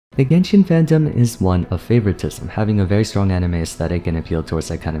The Genshin fandom is one of favoritism, having a very strong anime aesthetic and appeal towards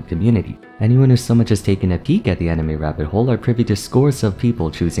that kind of community. Anyone who so much as taken a peek at the anime rabbit hole are privy to scores of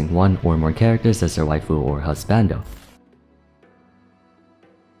people choosing one or more characters as their waifu or husbando.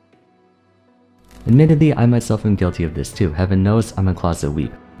 Admittedly, I myself am guilty of this too. Heaven knows I'm a closet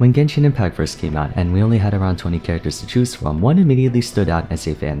weep. When Genshin Impact first came out and we only had around 20 characters to choose from, one immediately stood out as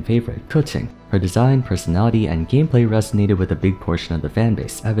a fan favorite, Keqing. Her design, personality, and gameplay resonated with a big portion of the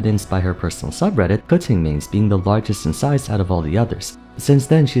fanbase, evidenced by her personal subreddit, Keqing mains being the largest in size out of all the others. Since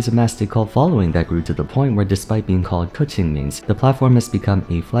then, she's amassed a cult following that grew to the point where, despite being called Keqing mains, the platform has become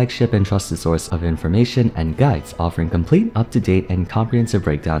a flagship and trusted source of information and guides, offering complete, up-to-date, and comprehensive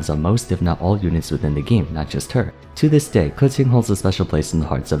breakdowns on most if not all units within the game, not just her. To this day, Keqing holds a special place in the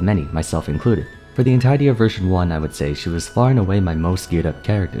hearts of many, myself included. For the entirety of version 1, I would say she was far and away my most geared up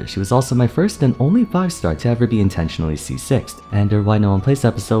character. She was also my first and only 5-star to ever be intentionally C6'd, and her Why No One Plays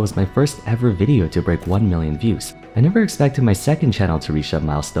episode was my first ever video to break 1 million views. I never expected my second channel to reach that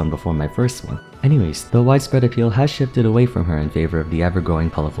milestone before my first one. Anyways, the widespread appeal has shifted away from her in favor of the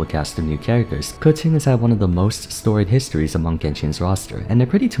ever-growing colorful cast of new characters. Keqing has had one of the most storied histories among Genshin's roster, and a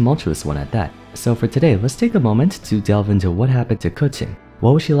pretty tumultuous one at that. So for today, let's take a moment to delve into what happened to Keqing.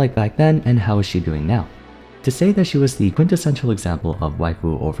 What was she like back then, and how is she doing now? To say that she was the quintessential example of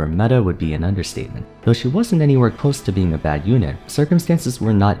waifu over meta would be an understatement. Though she wasn't anywhere close to being a bad unit, circumstances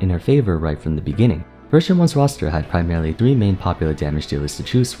were not in her favor right from the beginning. Version 1's roster had primarily 3 main popular damage dealers to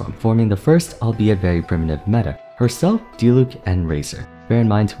choose from, forming the first, albeit very primitive meta: herself, Diluc, and Razor. Bear in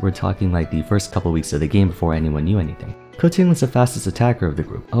mind, we're talking like the first couple weeks of the game before anyone knew anything. Keqing was the fastest attacker of the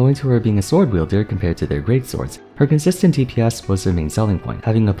group, owing to her being a sword wielder compared to their greatswords. Her consistent DPS was their main selling point,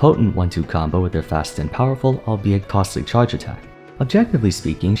 having a potent 1-2 combo with their fast and powerful, albeit costly charge attack. Objectively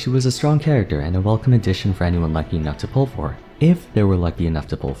speaking, she was a strong character and a welcome addition for anyone lucky enough to pull for her, if they were lucky enough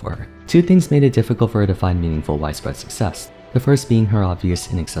to pull for her. Two things made it difficult for her to find meaningful widespread success. The first being her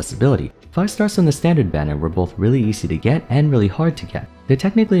obvious inaccessibility. 5 stars on the standard banner were both really easy to get and really hard to get. They're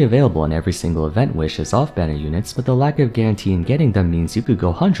technically available in every single event wish as off-banner units, but the lack of guarantee in getting them means you could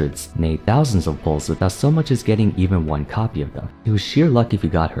go hundreds, nay thousands of pulls without so much as getting even one copy of them. It was sheer luck if you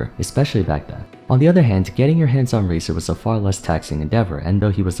got her, especially back then. On the other hand, getting your hands on Razor was a far less taxing endeavor, and though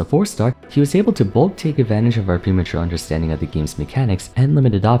he was a 4-star, he was able to both take advantage of our premature understanding of the game's mechanics and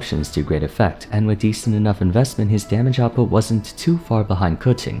limited options to great effect, and with decent enough investment, his damage output wasn't too far behind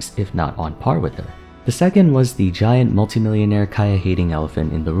Keqing's, if not on par with her. The second was the giant multimillionaire Kaya-hating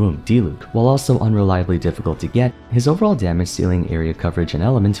elephant in the room, Diluc. While also unreliably difficult to get, his overall damage, ceiling, area coverage, and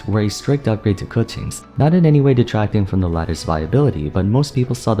element were a strict upgrade to Keqing's, not in any way detracting from the latter's viability, but most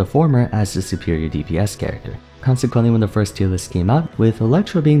people saw the former as the superior DPS character. Consequently, when the first tier list came out, with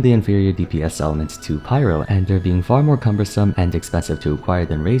Electro being the inferior DPS element to Pyro and there being far more cumbersome and expensive to acquire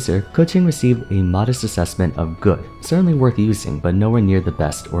than Razor, Keqing received a modest assessment of good, certainly worth using, but nowhere near the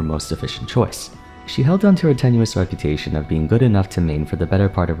best or most efficient choice. She held on to her tenuous reputation of being good enough to main for the better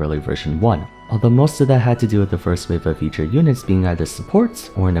part of early version 1, although most of that had to do with the first wave of featured units being either supports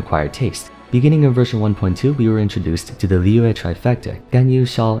or an acquired taste. Beginning in version 1.2, we were introduced to the Liyue trifecta, Ganyu,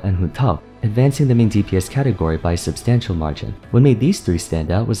 Xiao, and Hu Tao, advancing the main DPS category by a substantial margin. What made these three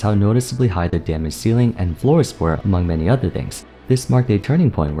stand out was how noticeably high their damage ceiling and floors were, among many other things. This marked a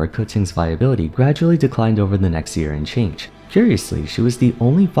turning point where Keqing's viability gradually declined over the next year and change. Curiously, she was the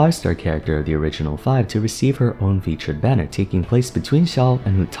only 5-star character of the original 5 to receive her own featured banner, taking place between Xiao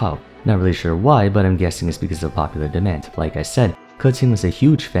and Hu Tao. Not really sure why, but I'm guessing it's because of popular demand. Like I said, Keqing was a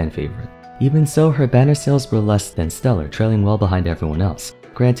huge fan favorite. Even so, her banner sales were less than stellar, trailing well behind everyone else.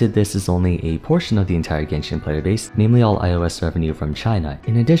 Granted, this is only a portion of the entire Genshin player base, namely all iOS revenue from China.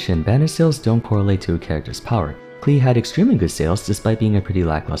 In addition, banner sales don't correlate to a character's power. Klee had extremely good sales despite being a pretty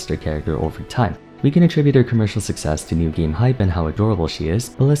lackluster character over time. We can attribute her commercial success to new game hype and how adorable she is,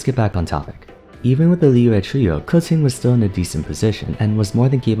 but let's get back on topic. Even with the Liyue trio, Keqing was still in a decent position and was more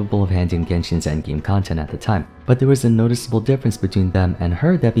than capable of handling Genshin's endgame content at the time, but there was a noticeable difference between them and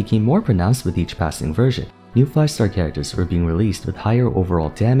her that became more pronounced with each passing version. New 5-star characters were being released with higher overall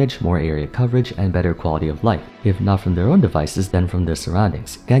damage, more area coverage, and better quality of life, if not from their own devices then from their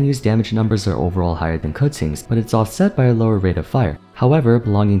surroundings. Ganyu's damage numbers are overall higher than Keqing's, but it's offset by a lower rate of fire. However,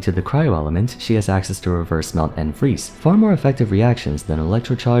 belonging to the cryo element, she has access to reverse melt and freeze, far more effective reactions than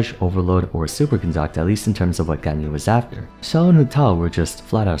electrocharge, overload, or superconduct, at least in terms of what Ganyu was after. Xiao and Hu Tao were just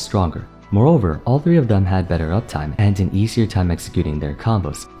flat out stronger. Moreover, all three of them had better uptime and an easier time executing their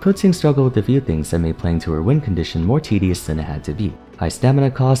combos. Keqing struggled with a few things that made playing to her win condition more tedious than it had to be. High stamina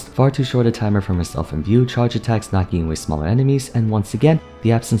cost, far too short a timer from herself in view, charge attacks knocking away smaller enemies, and once again,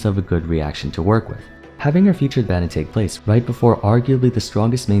 the absence of a good reaction to work with. Having her featured banner take place right before arguably the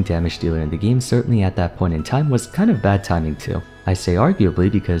strongest main damage dealer in the game certainly at that point in time was kind of bad timing too. I say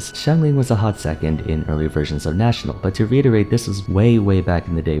arguably because Xiangling was a hot second in early versions of National, but to reiterate, this was way back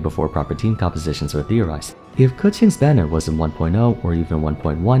in the day before proper team compositions were theorized. If Keqing's banner was in 1.0 or even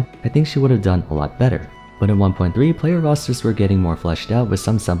 1.1, I think she would have done a lot better. But in 1.3, player rosters were getting more fleshed out with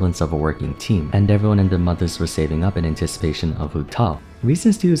some semblance of a working team, and everyone and their mothers were saving up in anticipation of Wu Tao.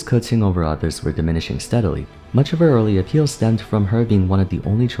 Reasons to use Keqing over others were diminishing steadily. Much of her early appeal stemmed from her being one of the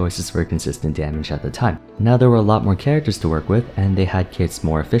only choices for consistent damage at the time. Now there were a lot more characters to work with, and they had kits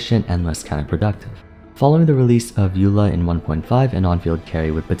more efficient and less counterproductive. Following the release of Eula in 1.5, an on-field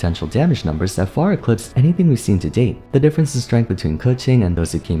carry with potential damage numbers that far eclipsed anything we've seen to date, the difference in strength between Keqing and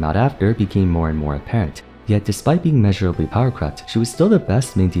those who came out after became more and more apparent. Yet despite being measurably powercraft, she was still the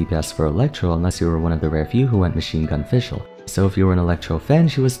best main DPS for Electro unless you were one of the rare few who went machine gun official. So if you were an Electro fan,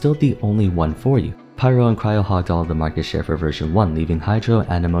 she was still the only one for you. Pyro and Cryo hogged all of the market share for version 1, leaving Hydro,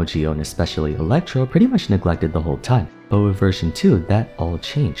 Anemo, Geo, and especially Electro pretty much neglected the whole time. But with version 2, that all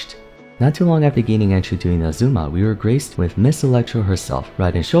changed. Not too long after gaining entry to Inazuma, we were graced with Miss Electro herself,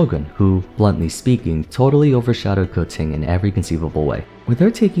 Raiden Shogun, who, bluntly speaking, totally overshadowed Keqing in every conceivable way. With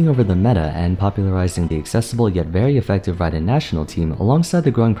her taking over the meta and popularizing the accessible yet very effective Raiden national team alongside the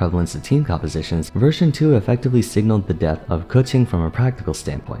growing prevalence of team compositions, version 2 effectively signaled the death of Keqing from a practical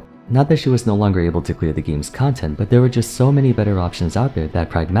standpoint. Not that she was no longer able to clear the game's content, but there were just so many better options out there that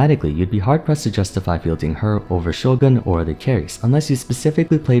pragmatically you'd be hard-pressed to justify fielding her over Shogun or other carries, unless you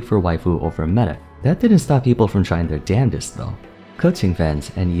specifically played for waifu over meta. That didn't stop people from trying their damnedest though. Keqing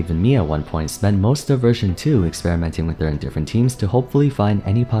fans, and even me at one point, spent most of version 2 experimenting with her in different teams to hopefully find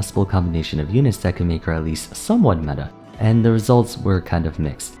any possible combination of units that could make her at least somewhat meta, and the results were kind of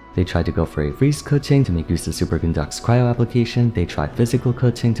mixed. They tried to go for a freeze Keqing to make use of Superconduct's cryo application, they tried physical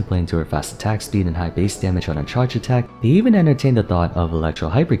Keqing to play into her fast attack speed and high base damage on a charge attack, they even entertained the thought of Electro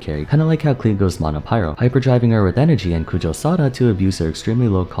Hyper Carry, kinda like how Clean goes Mono Pyro, hyperdriving her with energy and Kujo Sada to abuse her extremely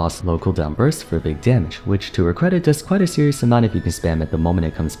low cost low cooldown burst for big damage, which to her credit does quite a serious amount if you can spam it the moment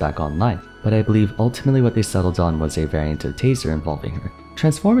it comes back online. But I believe ultimately what they settled on was a variant of Taser involving her.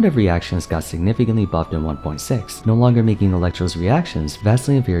 Transformative reactions got significantly buffed in 1.6, no longer making Electro's reactions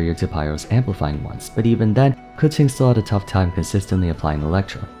vastly inferior to Pyro's amplifying ones, but even then, Keqing still had a tough time consistently applying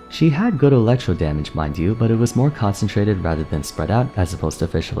Electro. She had good Electro damage mind you, but it was more concentrated rather than spread out as opposed to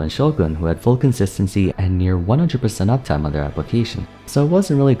Fischl and Shogun who had full consistency and near 100% uptime on their application. So it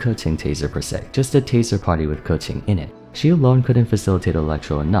wasn't really Keqing Taser per se, just a Taser party with Keqing in it. She alone couldn't facilitate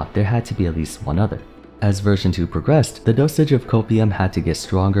Electro enough, there had to be at least one other. As version 2 progressed, the dosage of Copium had to get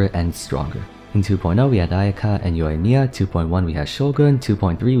stronger and stronger. In 2.0 we had Ayaka and Yoimiya, 2.1 we had Shogun,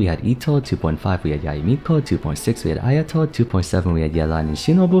 2.3 we had Ito, 2.5 we had Yaimiko, 2.6 we had Ayato, 2.7 we had Yelan and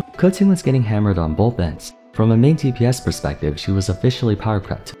Shinobu. Keqing was getting hammered on both ends. From a main DPS perspective, she was officially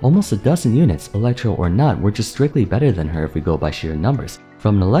powercraft. Almost a dozen units, Electro or not, were just strictly better than her if we go by sheer numbers.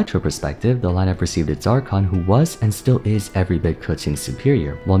 From an Electro perspective, the lineup received its Archon who was and still is every bit Keqing's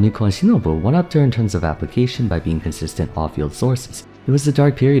superior, while Miko and Shinobu one-upped her in terms of application by being consistent off-field sources. It was a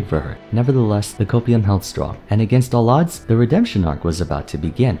dark period for her. Nevertheless, the Copium held strong, and against all odds, the redemption arc was about to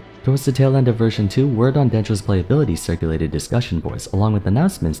begin. Towards the tail end of version 2, word on Dendro's playability circulated discussion boards, along with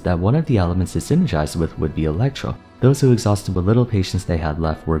announcements that one of the elements it synergized with would be Electro. Those who exhausted what little patience they had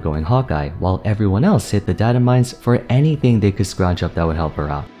left were going Hawkeye, while everyone else hit the data mines for anything they could scrounge up that would help her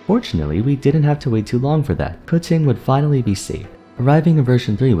out. Fortunately, we didn't have to wait too long for that. Keqing would finally be saved. Arriving in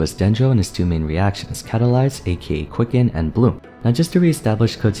version 3 was Dendro and his two main reactions, Catalyze, aka Quicken, and Bloom. Now just to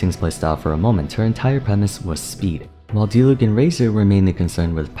re-establish Keqing's playstyle for a moment, her entire premise was speed. While Diluc and Razor were mainly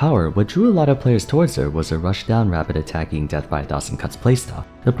concerned with power, what drew a lot of players towards her was her rush-down, rapid attacking Death by 1,000 Cuts playstyle.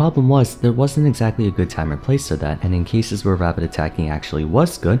 The problem was, there wasn't exactly a good time or place for that, and in cases where rapid attacking actually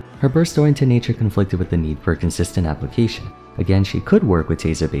was good, her burst-oriented nature conflicted with the need for consistent application. Again, she could work with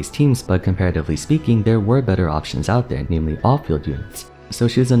taser-based teams, but comparatively speaking, there were better options out there, namely off-field units. So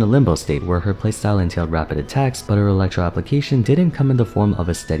she was in a limbo state where her playstyle entailed rapid attacks, but her Electro application didn't come in the form of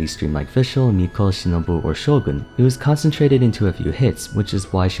a steady stream like Fischl, Miko, Shinobu, or Shogun. It was concentrated into a few hits, which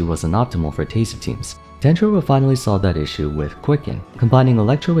is why she wasn't optimal for taser teams. Dendro would finally solve that issue with Quicken. Combining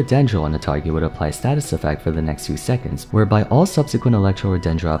Electro with Dendro on a target would apply a status effect for the next few seconds, whereby all subsequent Electro or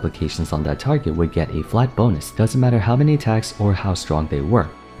Dendro applications on that target would get a flat bonus, doesn't matter how many attacks or how strong they were.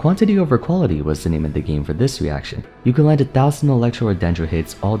 Quantity over quality was the name of the game for this reaction. You could land 1,000 Electro or Dendro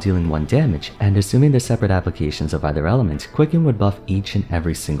hits all dealing 1 damage, and assuming they're separate applications of either element, Quicken would buff each and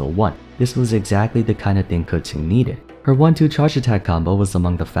every single one. This was exactly the kind of thing Keqing needed. Her 1-2 charge attack combo was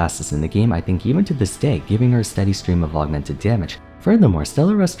among the fastest in the game, I think even to this day, giving her a steady stream of augmented damage. Furthermore,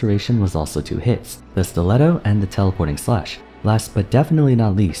 Stellar Restoration was also 2 hits, the Stiletto and the Teleporting Slash. Last but definitely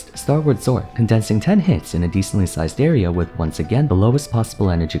not least, Starward Sword, condensing 10 hits in a decently sized area with once again the lowest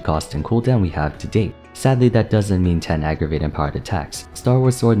possible energy cost and cooldown we have to date. Sadly, that doesn't mean 10 aggravate and powered attacks.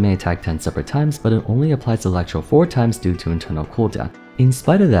 Starward Sword may attack 10 separate times, but it only applies Electro 4 times due to internal cooldown. In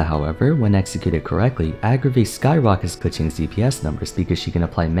spite of that, however, when executed correctly, Aggravate skyrockets Keqing's DPS numbers because she can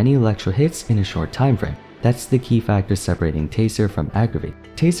apply many Electro hits in a short time frame. That's the key factor separating Taser from Aggravate.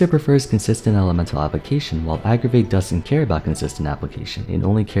 Taser prefers consistent elemental application, while Aggravate doesn't care about consistent application. It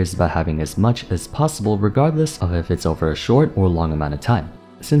only cares about having as much as possible regardless of if it's over a short or long amount of time.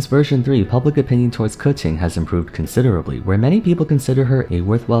 Since version 3, public opinion towards Keqing has improved considerably, where many people consider her a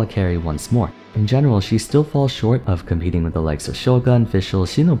worthwhile carry once more. In general, she still falls short of competing with the likes of Shogun, Fischl,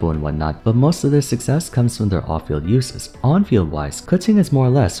 Shinobu and whatnot, but most of their success comes from their off-field uses. On-field wise, Keqing has more or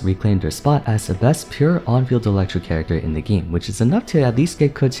less reclaimed her spot as the best pure on-field electro character in the game, which is enough to at least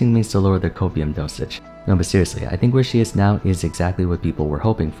get Keqing mains to lower their copium dosage. No, but seriously, I think where she is now is exactly what people were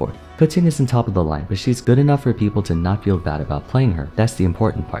hoping for. Keqing isn't top of the line, but she's good enough for people to not feel bad about playing her. That's the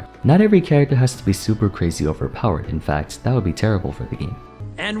important part. Not every character has to be super crazy overpowered. In fact, that would be terrible for the game.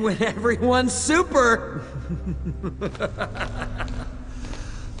 And when everyone's super,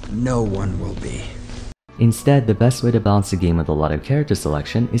 no one will be. Instead, the best way to balance a game with a lot of character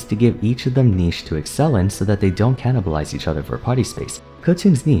selection is to give each of them niche to excel in so that they don't cannibalize each other for party space.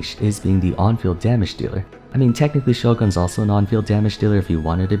 Keqing's niche is being the on-field damage dealer. I mean, technically Shogun's also an on-field damage dealer if you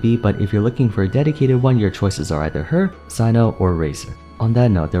want her to be, but if you're looking for a dedicated one, your choices are either her, Cyno, or Razor. On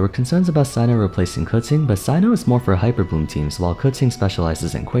that note, there were concerns about Cyno replacing Keqing, but Cyno is more for Hyperboom teams while Keqing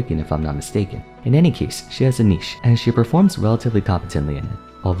specializes in Quicken if I'm not mistaken. In any case, she has a niche, and she performs relatively competently in it,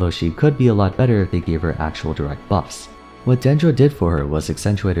 although she could be a lot better if they gave her actual direct buffs. What Dendro did for her was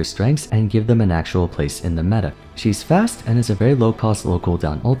accentuate her strengths and give them an actual place in the meta. She's fast and is a very low cost low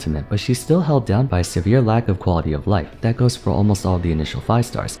cooldown ultimate, but she's still held down by a severe lack of quality of life. That goes for almost all the initial 5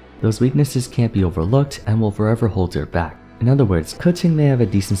 stars. Those weaknesses can't be overlooked and will forever hold her back. In other words, Keqing may have a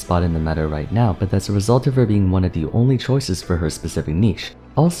decent spot in the meta right now, but that's a result of her being one of the only choices for her specific niche.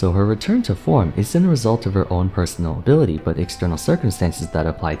 Also, her return to form isn't a result of her own personal ability, but external circumstances that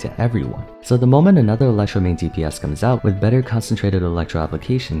apply to everyone. So the moment another Electro main DPS comes out with better concentrated Electro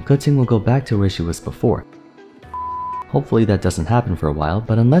application, Keqing will go back to where she was before. Hopefully that doesn't happen for a while,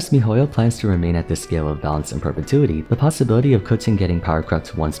 but unless MiHoYo plans to remain at this scale of balance in perpetuity, the possibility of Keqing getting power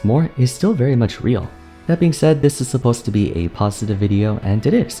crept once more is still very much real. That being said, this is supposed to be a positive video, and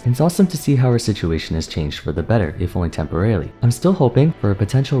it is. It's awesome to see how her situation has changed for the better, if only temporarily. I'm still hoping for a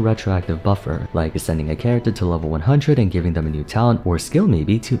potential retroactive buffer, like ascending a character to level 100 and giving them a new talent or skill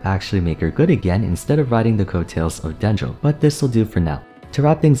maybe to actually make her good again instead of riding the coattails of Dendro, but this'll do for now. To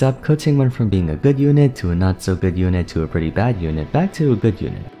wrap things up, Keqing went from being a good unit to a not so good unit to a pretty bad unit back to a good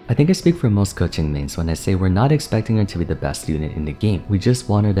unit. I think I speak for most Keqing mains when I say we're not expecting her to be the best unit in the game, we just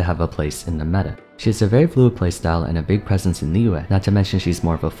want her to have a place in the meta. She has a very fluid playstyle and a big presence in Liyue, not to mention she's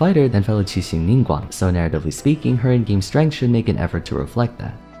more of a fighter than fellow Qixing Ningguang, so narratively speaking, her in-game strength should make an effort to reflect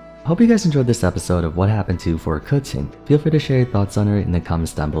that. Hope you guys enjoyed this episode of What Happened To for Keqing. Feel free to share your thoughts on her in the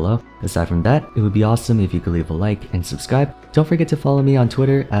comments down below. Aside from that, it would be awesome if you could leave a like and subscribe. Don't forget to follow me on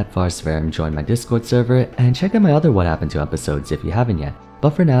Twitter @Vars, join my Discord server, and check out my other What Happened To episodes if you haven't yet.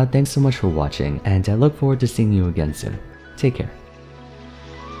 But for now, thanks so much for watching, and I look forward to seeing you again soon. Take care.